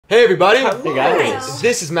Hey everybody! Hey guys!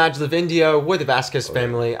 This is MaJeliv India with the Vasquez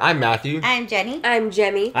family. I'm Matthew. I'm Jenny. I'm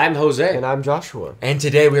Jemmy. I'm Jose. And I'm Joshua. And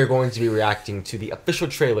today we are going to be reacting to the official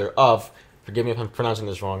trailer of, forgive me if I'm pronouncing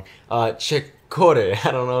this wrong, Chhichhore.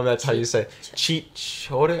 I don't know if that's how you say it.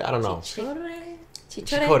 Chhichhore? I don't know.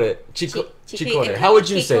 Chhichhore. Chhichhore. How would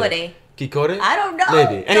you say it? Chhichhore? I don't know.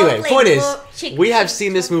 Maybe. Anyway, point is, Chhichhore. we have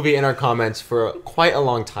seen this movie in our comments for quite a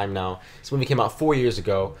long time now. This movie came out 4 years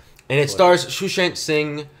ago. And it stars Sushant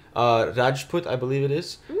Singh Rajput, I believe it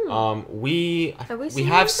is. We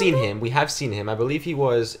have seen him. We have seen him. I believe he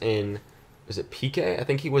was in, is it PK? I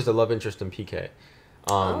think he was the love interest in PK.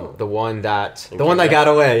 The one that got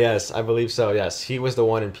away. Yes, I believe so. Yes, he was the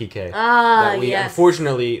one in PK that we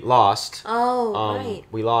unfortunately lost. Right.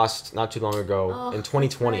 We lost not too long ago in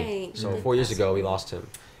 2020. Right. So 4 years ago we lost him.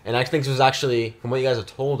 And I think this was actually, from what you guys have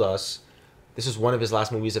told us, this is one of his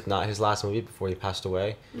last movies, if not his last movie before he passed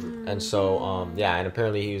away. And so, yeah, and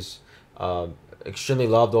apparently he was extremely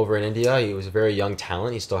loved over in India. He was a very young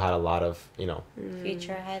talent. He still had a lot of,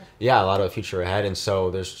 Future ahead. Yeah, a lot of future ahead. And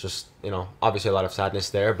so there's just, obviously a lot of sadness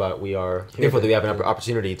there, but we are grateful that we have an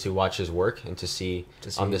opportunity to watch his work and to see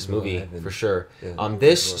this movie for sure. Yeah.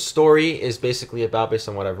 This story is basically about, based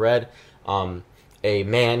on what I've read, a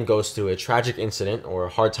man goes through a tragic incident or a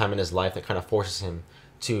hard time in his life that kind of forces him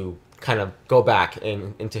to kind of go back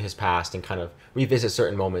into his past and kind of revisit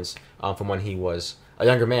certain moments from when he was a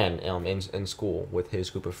younger man in school with his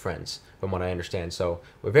group of friends, from what I understand. So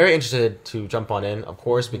we're very interested to jump on in, of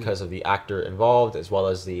course, because of the actor involved, as well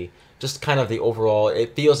as the just kind of the overall.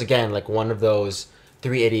 It feels again like one of those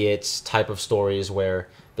Three Idiots type of stories where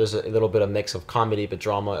there's a little bit of mix of comedy but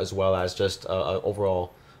drama, as well as just a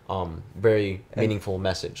overall very meaningful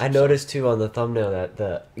message. I noticed too on the thumbnail that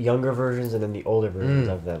the younger versions and then the older versions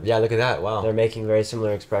of them. Yeah, look at that. Wow. They're making very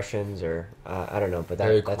similar expressions, or I don't know, but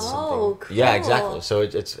that's something. Cool. Yeah, exactly. So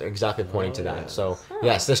it's exactly pointing to that. So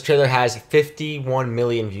yes, this trailer has 51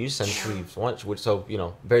 million views since we've watched, which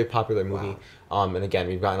very popular movie. And again,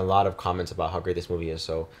 we've gotten a lot of comments about how great this movie is.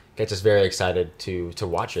 So gets us very excited to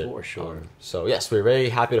watch it. For sure. So yes, we're very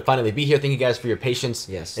happy to finally be here. Thank you guys for your patience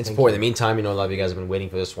and support. In the meantime, a lot of you guys have been waiting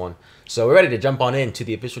for this one. So we're ready to jump on into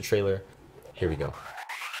the official trailer. Here we go.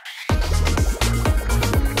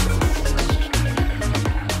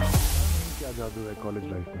 क्या जादू है college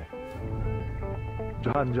life में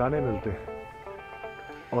जहां अनजाने मिलते हैं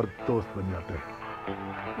और दोस्त बन जाते हैं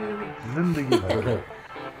जिंदगी भर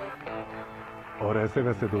और ऐसे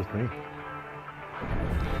वैसे दोस्त नहीं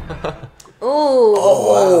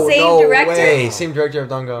Same director. Way. Same director of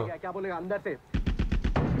Dango. क्या बोलेगा अंदर से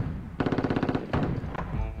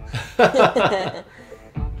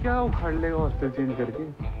क्या उखाड़ लेगा हॉस्टल चेंज करके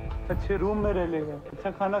अच्छे रूम में रह लेगा अच्छा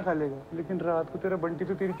खाना खा लेगा लेकिन रात को तेरा बंटी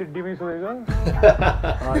तो तेरी चिड्डी में ही सोएगा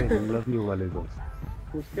आई लव यू वाले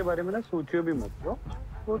दोस्त उसके बारे में ना सोचियो भी मत ब्रो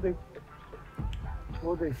वो देख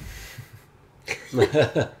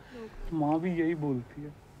माँ भी यही बोलती है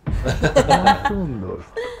तुम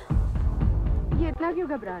दोस्त ये इतना क्यों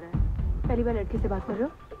घबरा रहा है पहली बार लड़की से बात कर रहे हो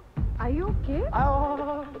आर यू ओके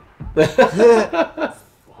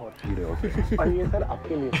बहुत कीड़े होते हैं और ये सर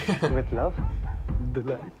आपके लिए विद लव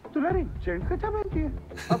दुलारी जेंट्स का क्या पहनती है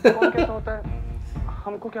अब कौन कैसा होता है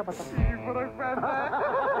हमको क्या पता फर्क पड़ता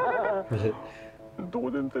है 2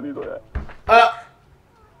 दिन से नहीं धोया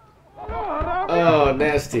Oh,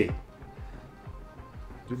 nasty.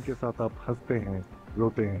 जिनके साथ आप हंसते हैं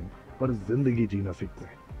रोते हैं पर जिंदगी जीना सीखते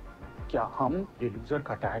हैं क्या हम लूजर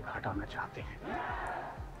का टैग हटाना चाहते हैं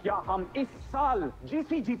क्या हम इस साल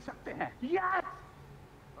जीसी जीत सकते हैं yes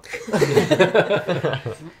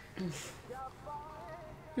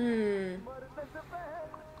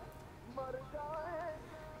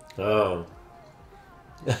Oh.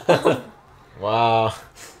 Wow.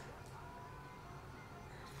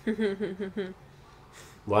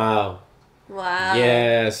 Wow. Wow.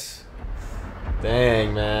 Yes. Dang,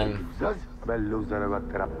 man. मैं लूजर होगा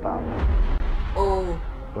तेरा बाप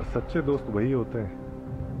पर सच्चे दोस्त वही होते हैं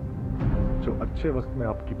जो अच्छे वक्त में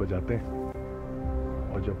आपकी बजाते हैं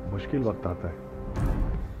और जब मुश्किल वक्त आता है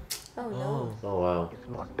Oh wow. It's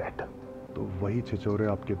not that. तो वही छिछोरे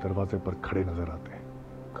आपके दरवाजे पर खड़े नजर आते हैं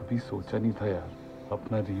कभी सोचा नहीं था यार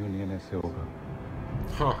अपना रियूनियन ऐसे होगा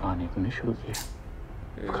कहानी तो नहीं शुरू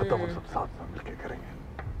किया खत्म हो सब साथ मिलके करेंगे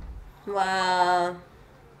Wow.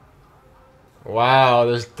 Wow,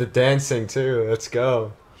 there's the dancing too. Let's go.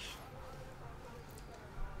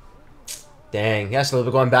 Dang, yeah, so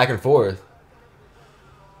they're going back and forth.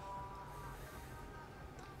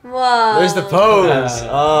 Wow. There's the pose.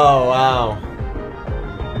 Oh, wow.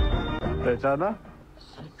 पहचाना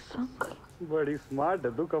बड़ी स्मार्ट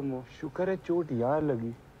है तू कमो शुक्र है चोट यार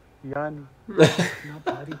लगी यहाँ नहीं यहाँ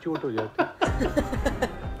भारी चोट हो जाती.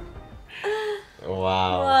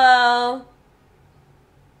 Wow. Wow.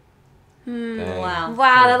 Dang. Wow.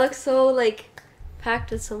 Wow, that looks so like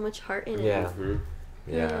packed with so much heart in it. Yeah.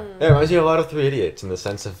 Yeah. It reminds me a lot of Three Idiots in the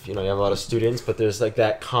sense of, you know, you have a lot of students, but there's like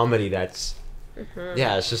that comedy that's,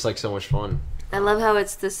 yeah, it's just like so much fun. I love how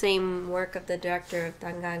it's the same work of the director of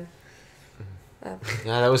Dangan.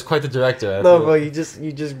 Yeah, that was quite the director. I No, feel. bro,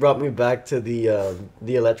 you just brought me back to the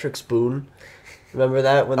electric spoon. Remember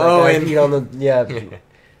that when that Oh, guy and- peed on the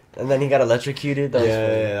and then he got electrocuted. That was Yeah,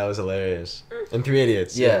 funny. yeah, that was hilarious. And Three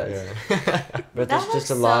Idiots. Yeah. Yeah. But That there's looks just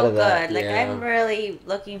a lot so of that. good. Like Yeah. I'm really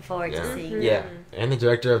looking forward Yeah. to seeing Yeah. And the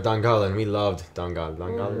director of Dangal, and we loved Dangal.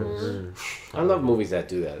 Dangal was... I love movies that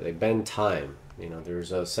do that. They bend time. You know,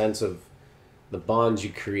 there's a sense of the bonds you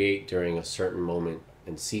create during a certain moment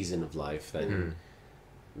and season of life. Then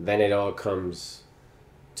it all comes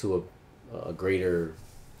to a greater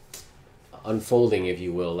unfolding, if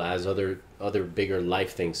you will, as other bigger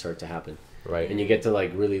life things start to happen. Right. And you get to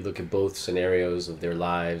like really look at both scenarios of their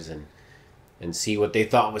lives and see what they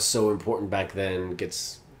thought was so important back then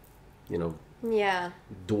gets, you know, Yeah.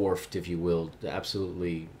 dwarfed, if you will,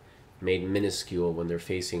 absolutely made minuscule when they're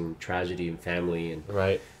facing tragedy and family. And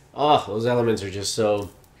Right. those elements are just so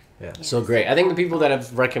great. I think the people that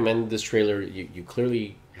have recommended this trailer, you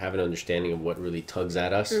clearly have an understanding of what really tugs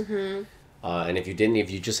at us. And if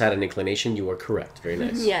you just had an inclination, you are correct. Very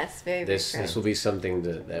nice. Yes, very, very This correct. will be something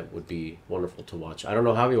that would be wonderful to watch. I don't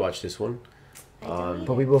know how we watch this one.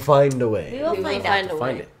 But we will find a way. We will We will find find out. a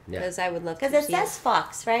Find way. it, yeah. Because I would love to Because it see says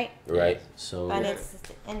Fox, right? Right. So But it's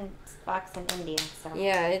in Fox in India. So.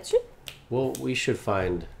 Yeah, it should. well, we should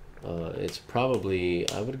find. It's probably,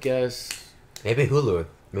 I would guess. Maybe Hulu.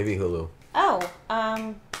 Maybe Hulu. Oh,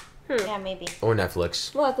 yeah, maybe. Or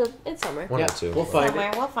Netflix. Well, it's somewhere. One Yeah, or two. we'll find Somewhere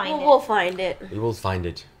it. we'll find We'll it. find it. We will find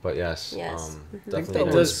it. But yes. Yes.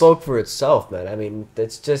 Definitely. It nice. spoke for itself, man. I mean,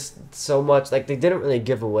 it's just so much. Like they didn't really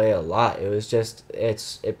give away a lot. It was just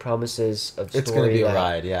it promises a story It's gonna be a that,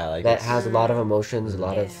 ride, yeah. Like that it's- has a lot of emotions, a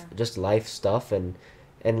lot of Yeah. just life stuff, and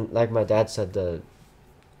like my dad said, the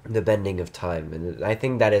bending of time, and I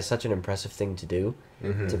think that is such an impressive thing to do,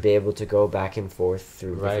 to be able to go back and forth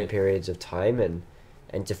through Right. different periods of time,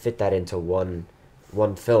 and to fit that into one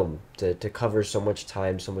film, to cover so much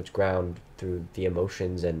time, so much ground through the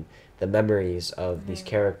emotions and the memories of these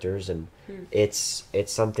characters, and it's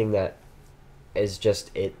something that is just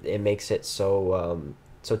it makes it so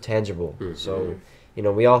tangible. So you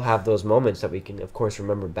know, we all have those moments that we can of course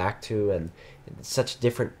remember back to, and it's such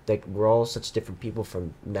different, like we're all such different people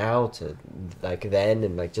from now to like then,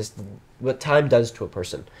 and like just what time does to a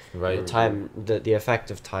person, Right. the time, the effect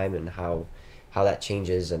of time, and how that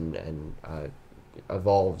changes and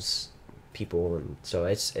evolves people. And so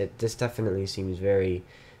this definitely seems very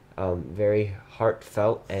very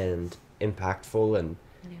heartfelt and impactful, and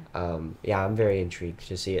I'm very intrigued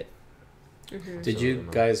to see it. Did you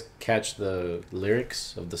guys catch the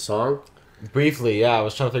lyrics of the song? Briefly, yeah. I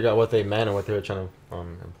was trying to figure out what they meant and what they were trying to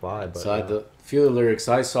imply. But So yeah. the few of the lyrics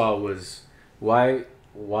I saw was why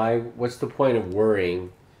what's the point of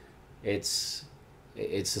worrying? It's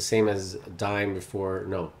the same as dying before.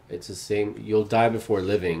 No, it's the same. You'll die before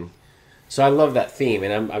living. So I love that theme,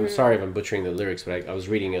 and I'm sorry if I'm butchering the lyrics, but I was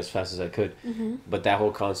reading as fast as I could. But that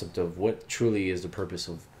whole concept of what truly is the purpose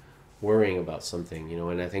of worrying about something, you know,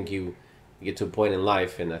 and I think you get to a point in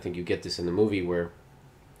life, and I think you get this in the movie, where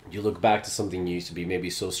you look back to something you used to be maybe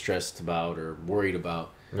so stressed about or worried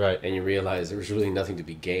about, Right. and you realize there was really nothing to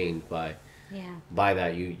be gained by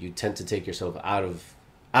that. You tend to take yourself out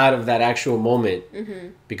of that actual moment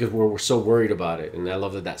because we're so worried about it. And I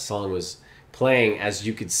love that song was playing as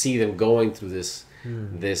you could see them going through this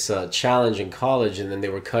challenge in college, and then they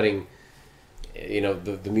were cutting, you know,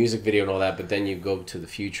 the music video and all that. But then you go to the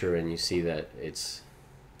future and you see that it's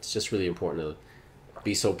just really important to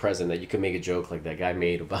be so present that you can make a joke like that guy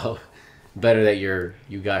made about better that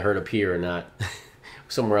you got hurt up here and not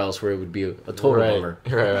somewhere else where it would be a total Right. bummer.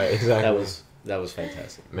 Right. Exactly. That was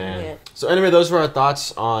fantastic. Man. Yeah. So anyway, those were our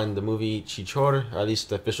thoughts on the movie Chhichhore, or at least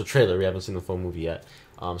the official trailer. We haven't seen the full movie yet.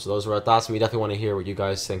 So those were our thoughts, and we definitely want to hear what you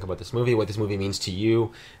guys think about this movie, what this movie means to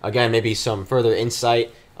you. Again, maybe some further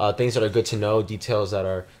insight, things that are good to know, details that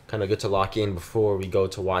are kind of good to lock in before we go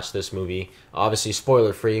to watch this movie. Obviously,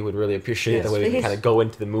 spoiler-free. We'd really appreciate Yes, the way we can please. kind of go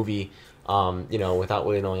into the movie, you know, without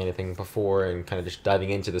really knowing anything before and kind of just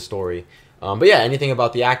diving into the story. But yeah, anything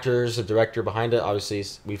about the actors, the director behind it, obviously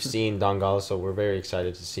we've seen Dangal, so we're very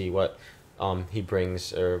excited to see what he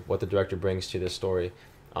brings, or what the director brings to this story,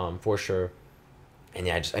 for sure. And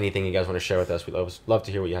yeah, just anything you guys want to share with us, we'd love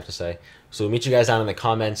to hear what you have to say. So we'll meet you guys down in the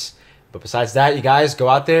comments. But besides that, you guys go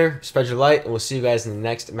out there, spread your light, and we'll see you guys in the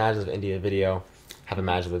next MaJeliv India video. Have a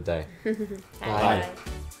MaJeliv day. Bye. Bye.